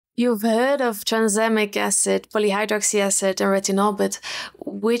You've heard of tranexamic acid, polyhydroxy acid, and retinol, but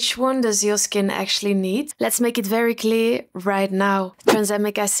which one does your skin actually need? Let's make it very clear right now.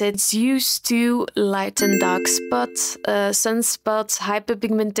 Tranexamic acid is used to lighten dark spots, sunspots,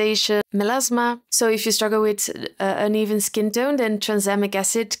 hyperpigmentation, melasma. So if you struggle with uneven skin tone, then tranexamic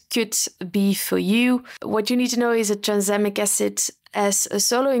acid could be for you. What you need to know is that tranexamic acid as a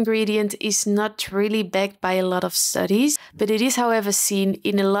solo ingredient is not really backed by a lot of studies, but it is, however, seen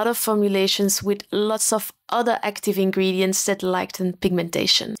in a lot of formulations with lots of other active ingredients that lighten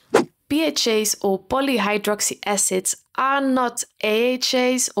pigmentation. PHAs or polyhydroxy acids are not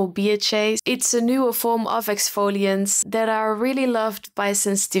AHAs or BHAs. It's a newer form of exfoliants that are really loved by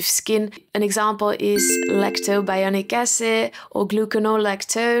sensitive skin. An example is lactobionic acid or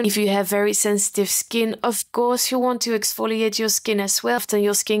gluconolactone. If you have very sensitive skin, of course you want to exfoliate your skin as well. Often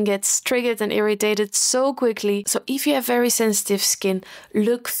your skin gets triggered and irritated so quickly. So if you have very sensitive skin,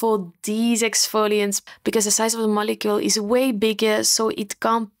 look for these exfoliants because the size of the molecule is way bigger, so it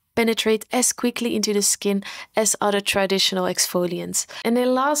can't penetrate as quickly into the skin as other traditional exfoliants. And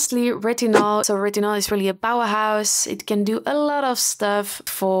then lastly, retinol. So retinol is really a powerhouse. It can do a lot of stuff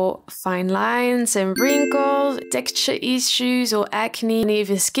for fine lines and wrinkles, texture issues or acne, and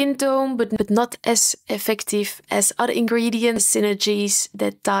even skin tone, but not as effective as other ingredients, synergies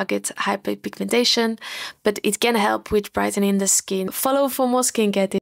that target hyperpigmentation, but it can help with brightening the skin. Follow for more skincare tips.